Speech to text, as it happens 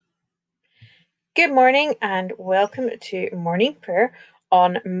Good morning and welcome to morning prayer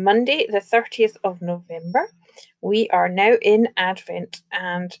on Monday, the 30th of November. We are now in Advent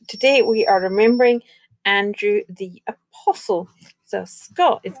and today we are remembering Andrew the Apostle. So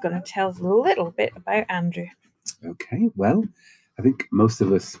Scott is going to tell us a little bit about Andrew. Okay, well, I think most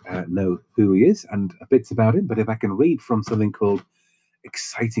of us know who he is and bits about him, but if I can read from something called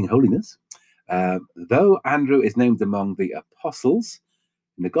Exciting Holiness, though Andrew is named among the apostles,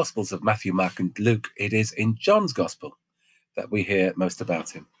 in the Gospels of Matthew, Mark, and Luke, it is in John's Gospel that we hear most about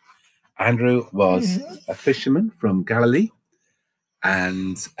him. Andrew was a fisherman from Galilee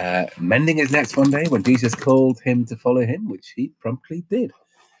and mending his nets one day when Jesus called him to follow him, which he promptly did.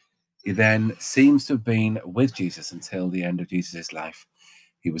 He then seems to have been with Jesus until the end of Jesus' life.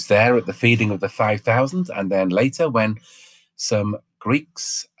 He was there at the feeding of the 5,000, and then later when some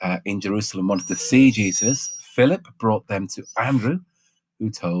Greeks in Jerusalem wanted to see Jesus, Philip brought them to Andrew, who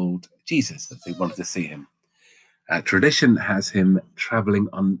told Jesus that they wanted to see him. Tradition has him traveling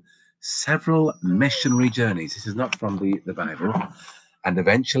on several missionary journeys. This is not from the Bible. And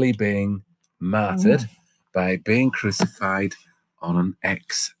eventually being martyred by being crucified on an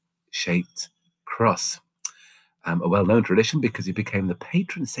X-shaped cross. A well-known tradition because he became the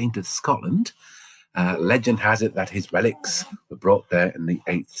patron saint of Scotland. Legend has it that his relics were brought there in the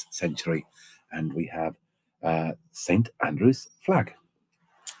 8th century, and we have St. Andrew's flag.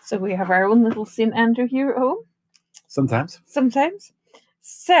 So we have our own little St. Andrew here at home? Sometimes.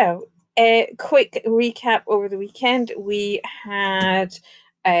 So, a quick recap over the weekend. We had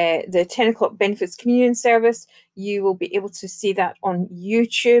the 10 o'clock Benefits Communion service. You will be able to see that on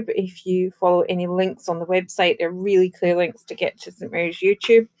YouTube if you follow any links on the website. They're really clear links to get to St. Mary's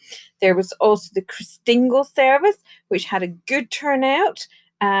YouTube. There was also the Christingle service, which had a good turnout,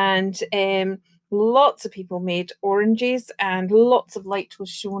 and lots of people made oranges and lots of light was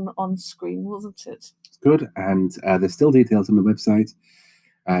shown on screen, wasn't it? Good, and there's still details on the website.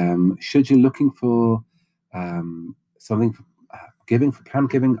 Should you're looking for something for giving, for plan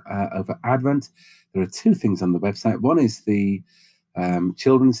giving over Advent, there are two things on the website. One is the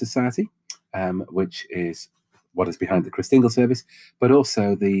Children's Society, which is what is behind the Christingle service, but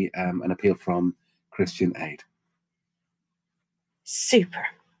also an appeal from Christian Aid. Super.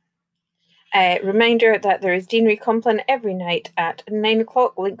 Reminder that there is Deanery Compline every night at 9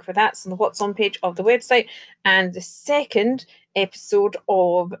 o'clock. Link for that's on the What's On page of the website. And the second episode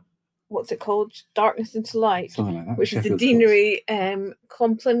of, what's it called? Darkness into Light. Something like that. Which is the Deanery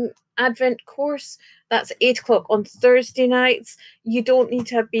Compline Advent course. That's 8 o'clock on Thursday nights. You don't need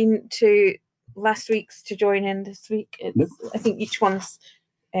to have been to last week's to join in this week. Nope. I think each one's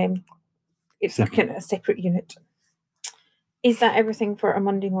it's kind of a separate unit. Is that everything for a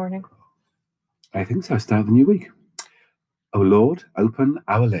Monday morning? I think so. Start the new week. O Lord, open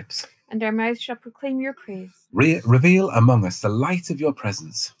our lips, and our mouths shall proclaim your praise. Reveal among us the light of your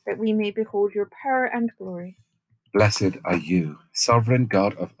presence, that we may behold your power and glory. Blessed are you, sovereign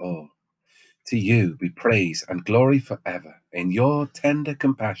God of all. To you be praise and glory forever. In your tender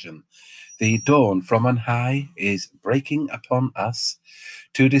compassion, the dawn from on high is breaking upon us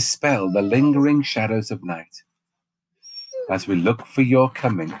to dispel the lingering shadows of night. As we look for your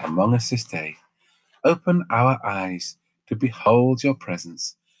coming among us this day, open our eyes to behold your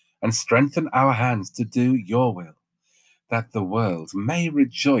presence and strengthen our hands to do your will, that the world may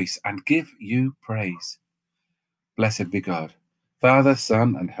rejoice and give you praise. Blessed be God, Father,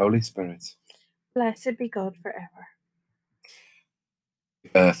 Son, and Holy Spirit. Blessed be God forever. The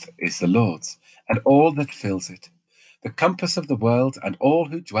earth is the Lord's, and all that fills it, the compass of the world and all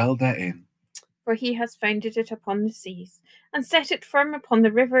who dwell therein. For he has founded it upon the seas, and set it firm upon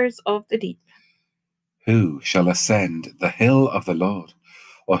the rivers of the deep. Who shall ascend the hill of the Lord,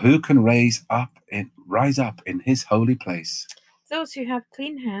 or who can rise up in his holy place? Those who have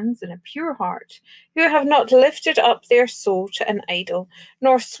clean hands and a pure heart, who have not lifted up their soul to an idol,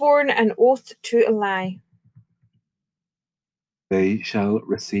 nor sworn an oath to a lie. They shall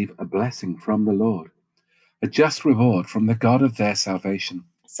receive a blessing from the Lord, a just reward from the God of their salvation.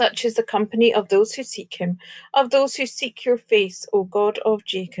 Such is the company of those who seek him, of those who seek your face, O God of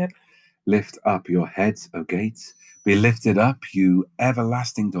Jacob. Lift up your heads, O gates, be lifted up, you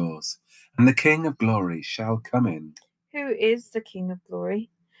everlasting doors, and the King of glory shall come in. Who is the King of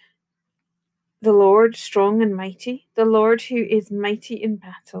glory? The Lord strong and mighty, the Lord who is mighty in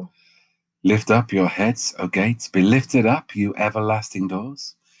battle. Lift up your heads, O gates, be lifted up, you everlasting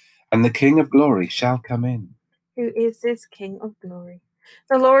doors, and the King of glory shall come in. Who is this King of glory?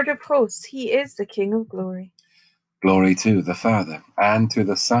 The Lord of hosts, he is the King of glory. Glory to the Father, and to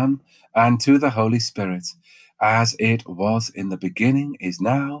the Son, and to the Holy Spirit, as it was in the beginning, is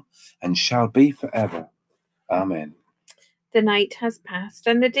now, and shall be forever. Amen. The night has passed,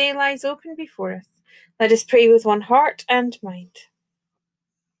 and the day lies open before us. Let us pray with one heart and mind.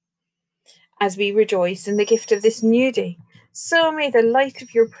 As we rejoice in the gift of this new day, so may the light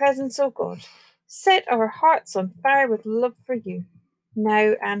of your presence, O God, set our hearts on fire with love for you,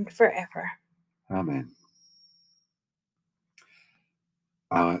 now and forever. Amen.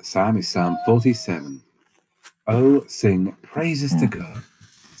 Our psalm is Psalm 47. Oh, sing praises to God.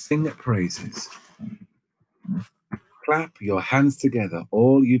 Sing praises. Clap your hands together,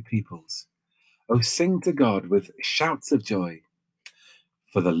 all you peoples. Oh, sing to God with shouts of joy.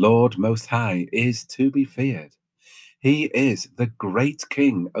 For the Lord Most High is to be feared. He is the great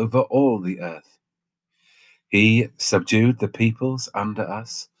King over all the earth. He subdued the peoples under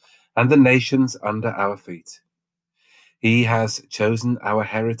us and the nations under our feet. He has chosen our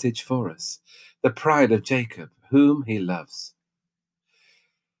heritage for us, the pride of Jacob, whom he loves.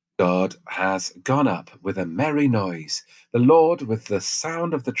 God has gone up with a merry noise, the Lord with the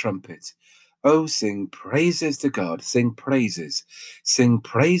sound of the trumpet. Oh, sing praises to God, sing praises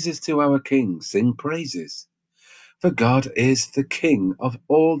to our King, sing praises. For God is the King of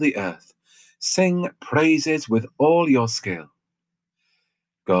all the earth. Sing praises with all your skill.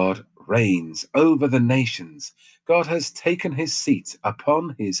 God reigns over the nations. God has taken his seat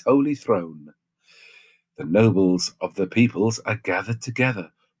upon his holy throne. The nobles of the peoples are gathered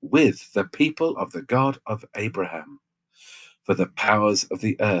together with the people of the God of Abraham. For the powers of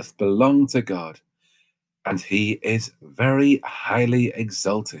the earth belong to God, and he is very highly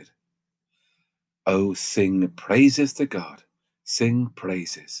exalted. Oh, sing praises to God, sing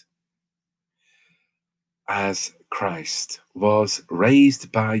praises. As Christ was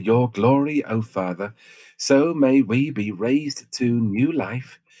raised by your glory, O Father, so may we be raised to new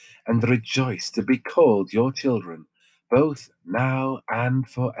life and rejoice to be called your children, both now and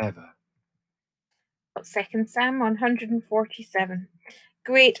forever. 2 Psalm 147.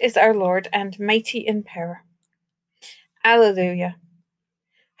 Great is our Lord and mighty in power. Alleluia.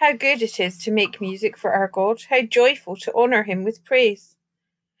 How good it is to make music for our God, how joyful to honour him with praise.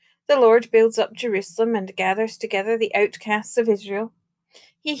 The Lord builds up Jerusalem and gathers together the outcasts of Israel.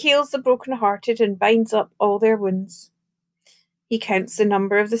 He heals the broken-hearted and binds up all their wounds. He counts the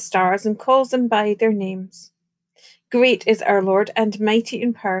number of the stars and calls them by their names. Great is our Lord and mighty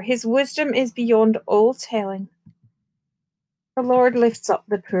in power. His wisdom is beyond all telling. The Lord lifts up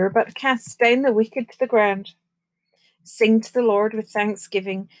the poor, but casts down the wicked to the ground. Sing to the Lord with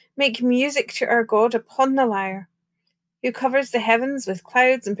thanksgiving. Make music to our God upon the lyre. Who covers the heavens with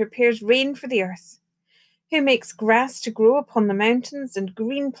clouds and prepares rain for the earth. Who makes grass to grow upon the mountains and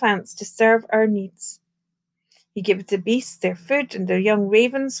green plants to serve our needs. He gives the beasts their food and their young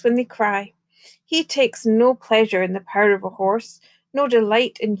ravens when they cry. He takes no pleasure in the power of a horse, no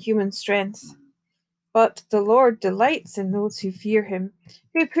delight in human strength. But the Lord delights in those who fear him,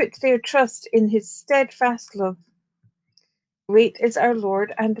 who put their trust in his steadfast love. Great is our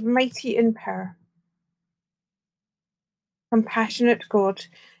Lord and mighty in power. Compassionate God,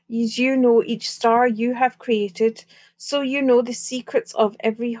 as you know each star you have created, so you know the secrets of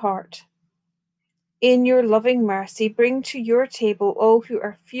every heart. In your loving mercy, bring to your table all who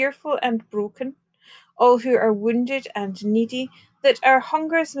are fearful and broken, all who are wounded and needy, that our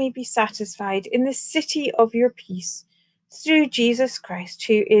hungers may be satisfied in the city of your peace, through Jesus Christ,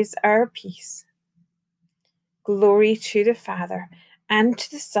 who is our peace. Glory to the Father, and to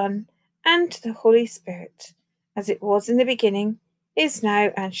the Son, and to the Holy Spirit, as it was in the beginning, is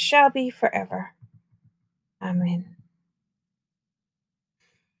now, and shall be forever. Amen.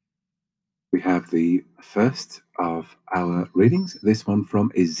 We have the first of our readings, this one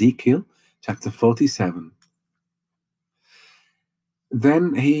from Ezekiel, chapter 47.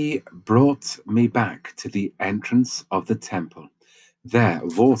 Then he brought me back to the entrance of the temple. There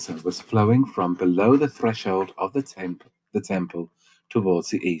water was flowing from below the threshold of the temple towards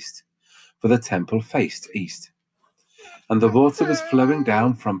the east, for the temple faced east. And the water was flowing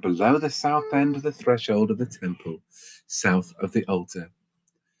down from below the south end of the threshold of the temple, south of the altar.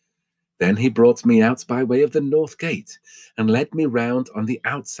 Then he brought me out by way of the north gate, and led me round on the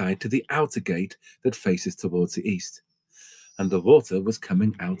outside to the outer gate that faces towards the east. And the water was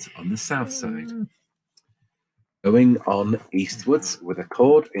coming out on the south side. Going on eastwards with a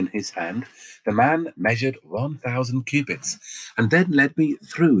cord in his hand, the man measured 1,000 cubits, and then led me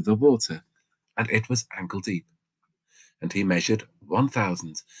through the water, and it was ankle deep. And he measured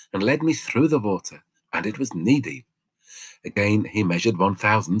 1,000, and led me through the water, and it was knee deep. Again he measured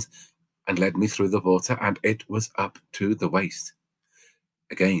 1,000, and led me through the water, and it was up to the waist.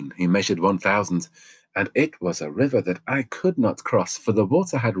 Again he measured 1,000, and it was a river that I could not cross, for the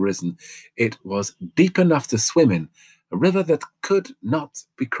water had risen. It was deep enough to swim in, a river that could not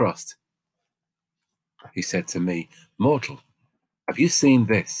be crossed. He said to me, Mortal, have you seen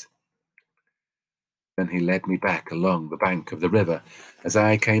this? Then he led me back along the bank of the river. As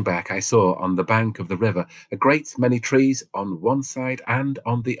I came back, I saw on the bank of the river a great many trees on one side and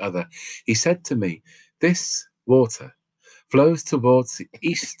on the other. He said to me, This water flows towards the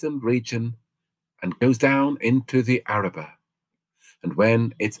eastern region and goes down into the Arabah. And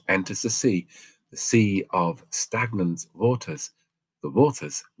when it enters the sea of stagnant waters, the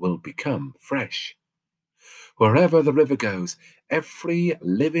waters will become fresh. Wherever the river goes, every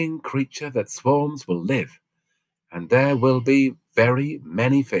living creature that swarms will live, and there will be very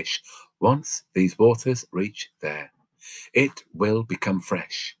many fish. Once these waters reach there, it will become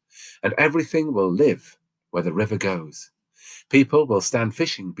fresh, and everything will live where the river goes. People will stand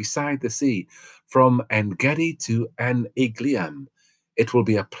fishing beside the sea, from En-gedi to En-Eglaim. It will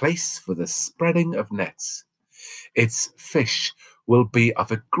be a place for the spreading of nets. Its fish will be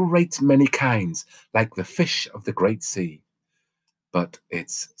of a great many kinds, like the fish of the great sea. But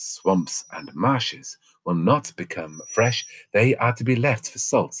its swamps and marshes will not become fresh. They are to be left for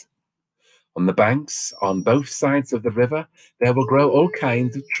salt. On the banks, on both sides of the river, there will grow all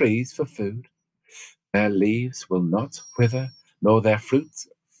kinds of trees for food. Their leaves will not wither, nor their fruit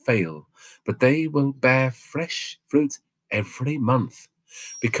fail, but they will bear fresh fruit every month,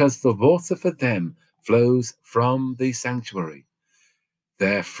 because the water for them flows from the sanctuary.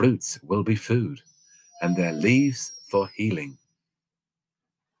 Their fruits will be food, and their leaves for healing.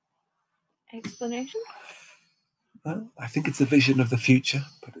 Explanation? Well, I think it's a vision of the future,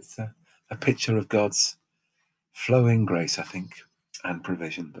 but it's a picture of God's flowing grace, I think, and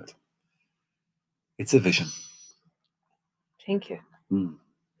provision, but it's a vision. Thank you. Mm.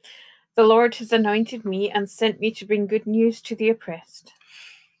 The Lord has anointed me and sent me to bring good news to the oppressed.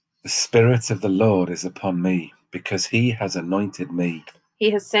 The Spirit of the Lord is upon me, because he has anointed me.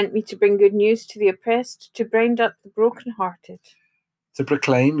 He has sent me to bring good news to the oppressed, to bind up the brokenhearted, To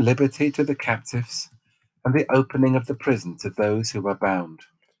proclaim liberty to the captives, and the opening of the prison to those who are bound.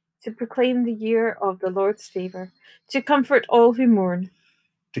 to proclaim the year of the Lord's favour, to comfort all who mourn,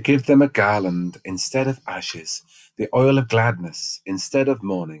 To give them a garland instead of ashes, the oil of gladness instead of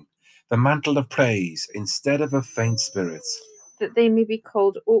mourning, the mantle of praise instead of faint spirits. that they may be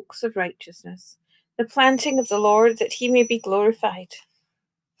called oaks of righteousness, the planting of the Lord, that he may be glorified.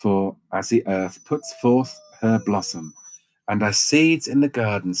 For as the earth puts forth her blossom, and as seeds in the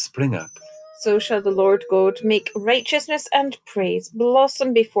garden spring up, So shall the Lord God make righteousness and praise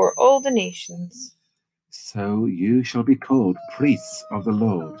blossom before all the nations. so you shall be called priests of the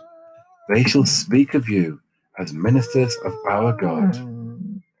Lord. They shall speak of you as ministers of our God.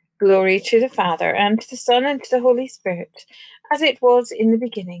 Glory to the Father, and to the Son, and to the Holy Spirit, as it was in the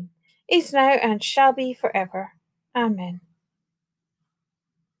beginning, is now, and shall be forever. Amen.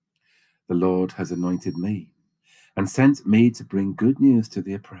 The Lord has anointed me and sent me to bring good news to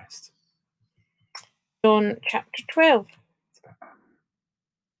the oppressed. John chapter 12.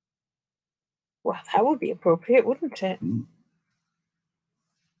 Well, that would be appropriate, wouldn't it?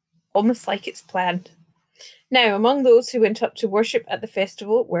 Almost like it's planned. Now, among those who went up to worship at the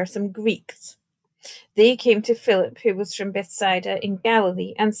festival were some Greeks. They came to Philip, who was from Bethsaida in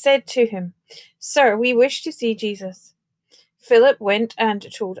Galilee, and said to him, Sir, we wish to see Jesus. Philip went and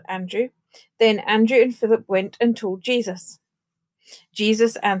told Andrew. Then Andrew and Philip went and told Jesus.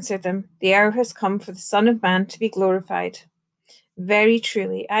 Jesus answered them, The hour has come for the Son of Man to be glorified. Very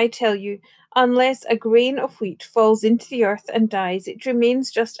truly, I tell you, unless a grain of wheat falls into the earth and dies, it remains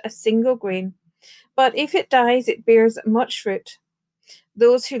just a single grain. But if it dies, it bears much fruit.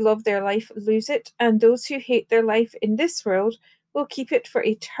 Those who love their life lose it, and those who hate their life in this world will keep it for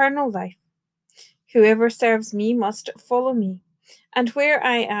eternal life. Whoever serves me must follow me, and where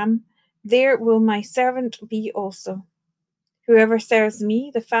I am, there will my servant be also. Whoever serves me,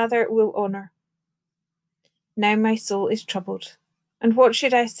 the Father will honor. Now my soul is troubled. And what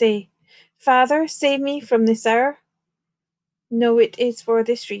should I say? Father, save me from this hour? No, it is for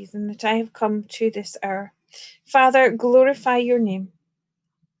this reason that I have come to this hour. Father, glorify your name.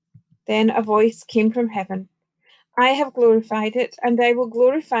 Then a voice came from heaven. I have glorified it, and I will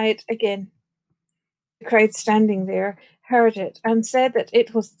glorify it again. The crowd standing there heard it and said that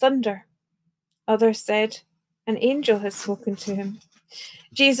it was thunder. Others said, An angel has spoken to him.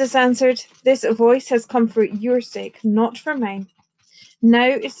 Jesus answered, This voice has come for your sake, not for mine. Now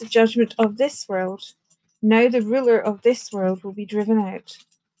is the judgment of this world. Now the ruler of this world will be driven out.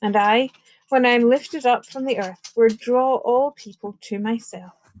 And I, when I am lifted up from the earth, will draw all people to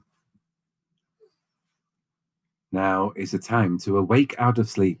myself. Now is the time to awake out of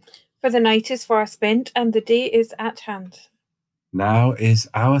sleep. For the night is far spent, and the day is at hand. Now is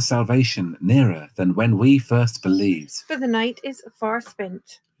our salvation nearer than when we first believed. For the night is far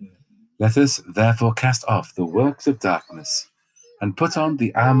spent. Let us therefore cast off the works of darkness and put on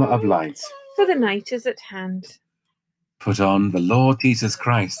the armour of light. For the night is at hand. Put on the Lord Jesus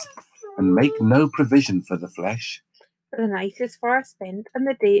Christ and make no provision for the flesh. For the night is far spent, and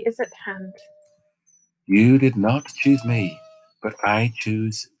the day is at hand. You did not choose me, but I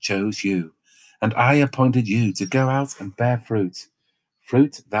chose you, and I appointed you to go out and bear fruit,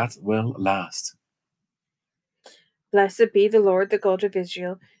 fruit that will last. Blessed be the Lord, the God of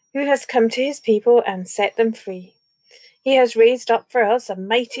Israel, who has come to his people and set them free. He has raised up for us a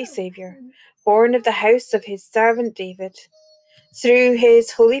mighty Saviour, born of the house of his servant David. Through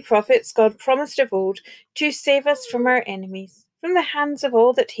his holy prophets, God promised of old to save us from our enemies, from the hands of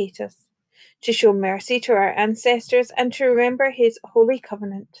all that hate us, to show mercy to our ancestors and to remember his holy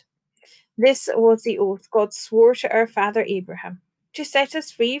covenant. This was the oath God swore to our father Abraham, to set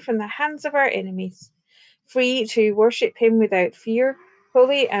us free from the hands of our enemies, free to worship him without fear,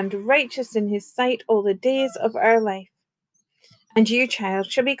 holy and righteous in his sight all the days of our life. And you,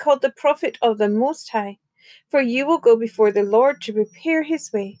 child, shall be called the prophet of the Most High, for you will go before the Lord to prepare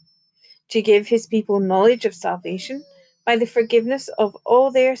his way, to give his people knowledge of salvation by the forgiveness of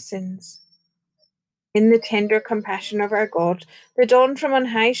all their sins. In the tender compassion of our God, the dawn from on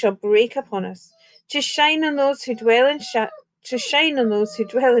high shall break upon us, to shine on those who dwell in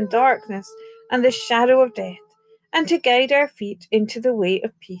darkness and the shadow of death, and to guide our feet into the way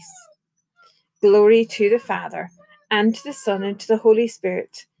of peace. Glory to the Father, and to the Son, and to the Holy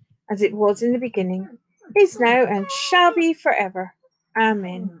Spirit, as it was in the beginning, is now, and shall be forever.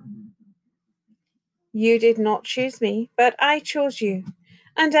 Amen. You did not choose me, but I chose you,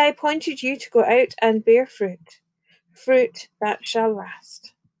 and I appointed you to go out and bear fruit, fruit that shall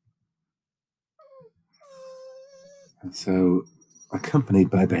last. And so, accompanied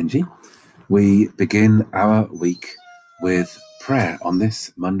by Benji, we begin our week with prayer on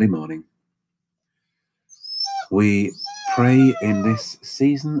this Monday morning. We pray in this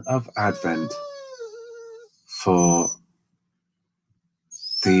season of Advent for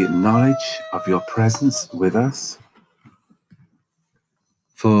the knowledge of your presence with us,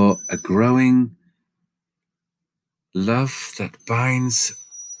 for a growing love that binds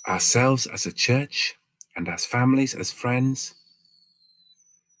ourselves as a church and as families, as friends,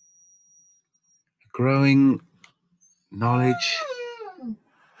 a growing knowledge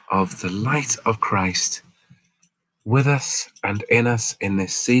of the light of Christ with us and in us in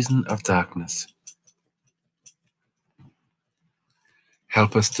this season of darkness.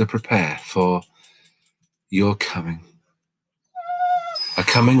 Help us to prepare for your coming. A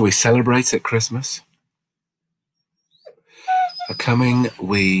coming we celebrate at Christmas. A coming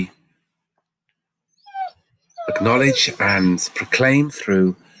we acknowledge and proclaim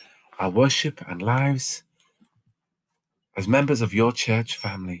through our worship and lives as members of your church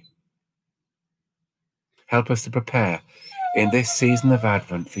family. Help us to prepare in this season of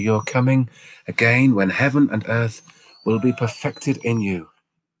Advent for your coming again, when heaven and earth will be perfected in you.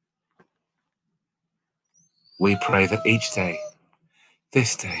 We pray that each day,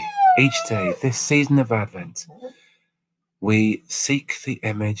 this season of Advent, we seek the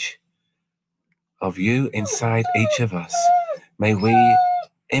image of you inside each of us. May we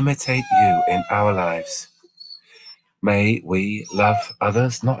imitate you in our lives. May we love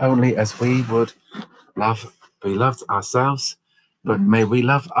others not only as we would be loved ourselves, but may we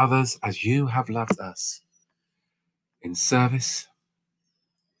love others as you have loved us, in service,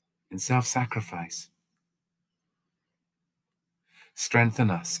 in self-sacrifice. Strengthen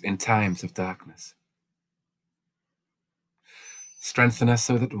us in times of darkness. Strengthen us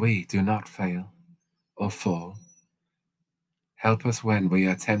so that we do not fail or fall. Help us when we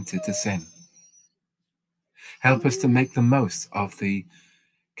are tempted to sin. Help us to make the most of the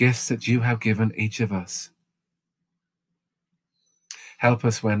gifts that you have given each of us. Help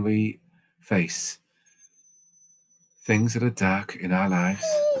us when we face things that are dark in our lives,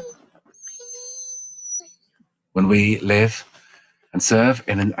 when we live and serve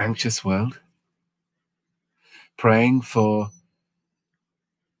in an anxious world, praying for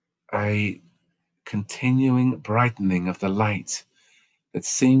a continuing brightening of the light that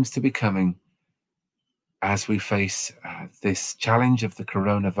seems to be coming as we face this challenge of the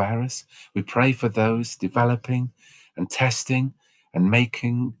coronavirus. We pray for those developing and testing and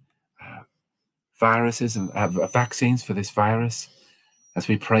making viruses and vaccines for this virus, as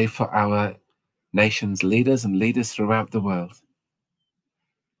we pray for our nation's leaders and leaders throughout the world.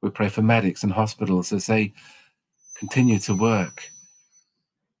 We pray for medics and hospitals as they continue to work,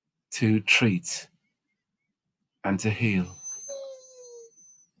 to treat, and to heal.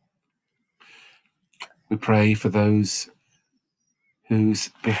 We pray for those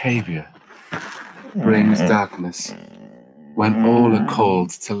whose behaviour brings darkness when all are called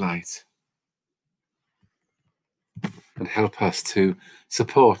to light. And help us to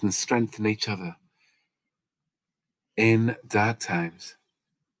support and strengthen each other in dark times.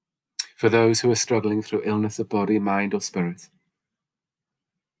 For those who are struggling through illness of body, mind, or spirit.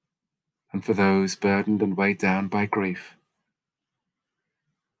 And for those burdened and weighed down by grief.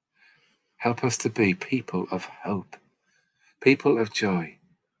 Help us to be people of hope, people of joy,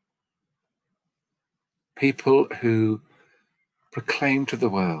 people who proclaim to the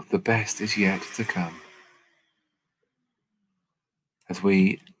world the best is yet to come. As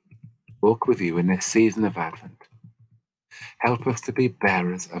we walk with you in this season of Advent, help us to be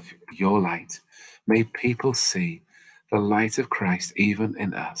bearers of your light. May people see the light of Christ even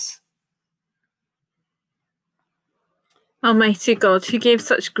in us. Almighty God, who gave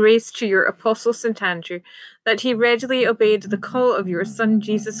such grace to your apostle St. Andrew, that he readily obeyed the call of your Son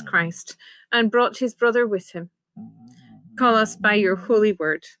Jesus Christ, and brought his brother with him, call us by your holy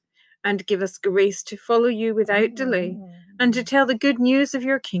word, and give us grace to follow you without delay, and to tell the good news of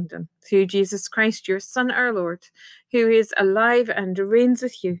your kingdom, through Jesus Christ, your Son, our Lord, who is alive and reigns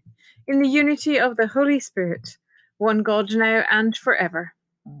with you, in the unity of the Holy Spirit, one God now and forever.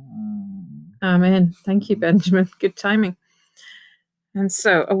 Amen. Thank you, Benjamin. Good timing. And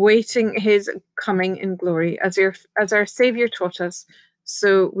so, awaiting his coming in glory, as our Saviour taught us,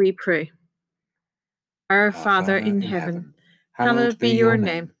 so we pray. Our Father in heaven, hallowed be your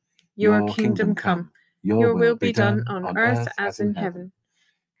name. Your kingdom come. Your will be done on earth as in heaven.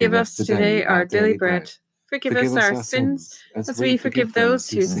 Give us today our daily bread. Forgive us our sins, as we forgive those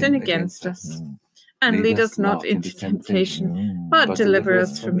who sin against us. And lead us not into temptation, but deliver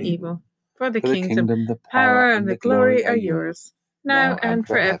us from evil. For the kingdom, the power, and the glory are yours, now and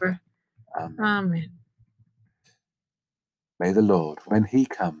forever. Amen. May the Lord, when he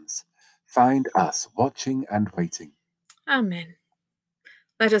comes, find us watching and waiting. Amen.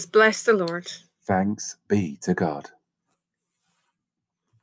 Let us bless the Lord. Thanks be to God.